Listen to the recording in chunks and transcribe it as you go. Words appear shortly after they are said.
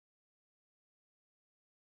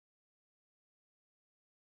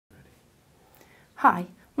Hi,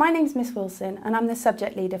 my name's Miss Wilson and I'm the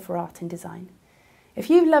subject leader for Art and Design.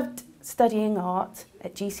 If you loved studying art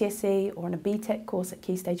at GCSE or on a BTEC course at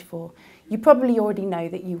Key Stage 4, you probably already know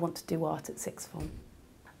that you want to do art at sixth form.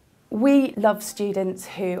 We love students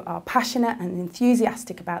who are passionate and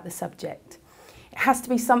enthusiastic about the subject. It has to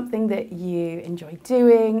be something that you enjoy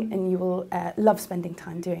doing and you will love spending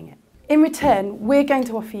time doing it. In return, we're going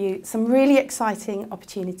to offer you some really exciting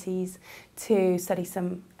opportunities to study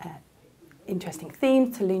some interesting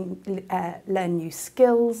themes, to learn new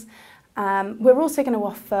skills. We're also going to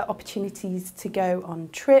offer opportunities to go on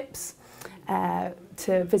trips,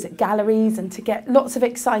 to visit galleries and to get lots of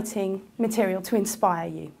exciting material to inspire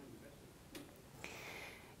you.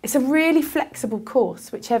 It's a really flexible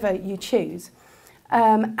course, whichever you choose.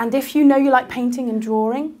 And if you know you like painting and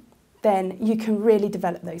drawing, then you can really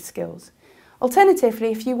develop those skills.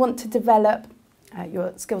 Alternatively, if you want to develop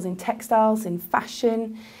your skills in textiles, in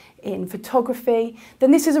fashion, in photography,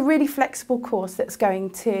 then this is a really flexible course that's going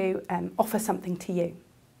to offer something to you.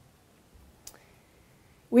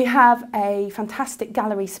 We have a fantastic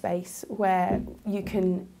gallery space where you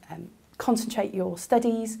can concentrate your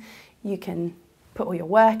studies, you can put all your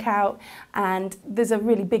work out, and there's a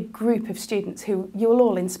really big group of students who you'll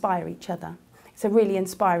all inspire each other. It's a really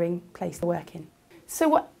inspiring place to work in. So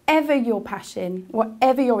whatever your passion,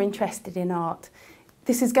 whatever you're interested in art,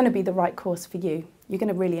 this is going to be the right course for you. You're going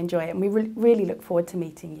to really enjoy it, and we really look forward to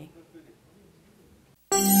meeting you.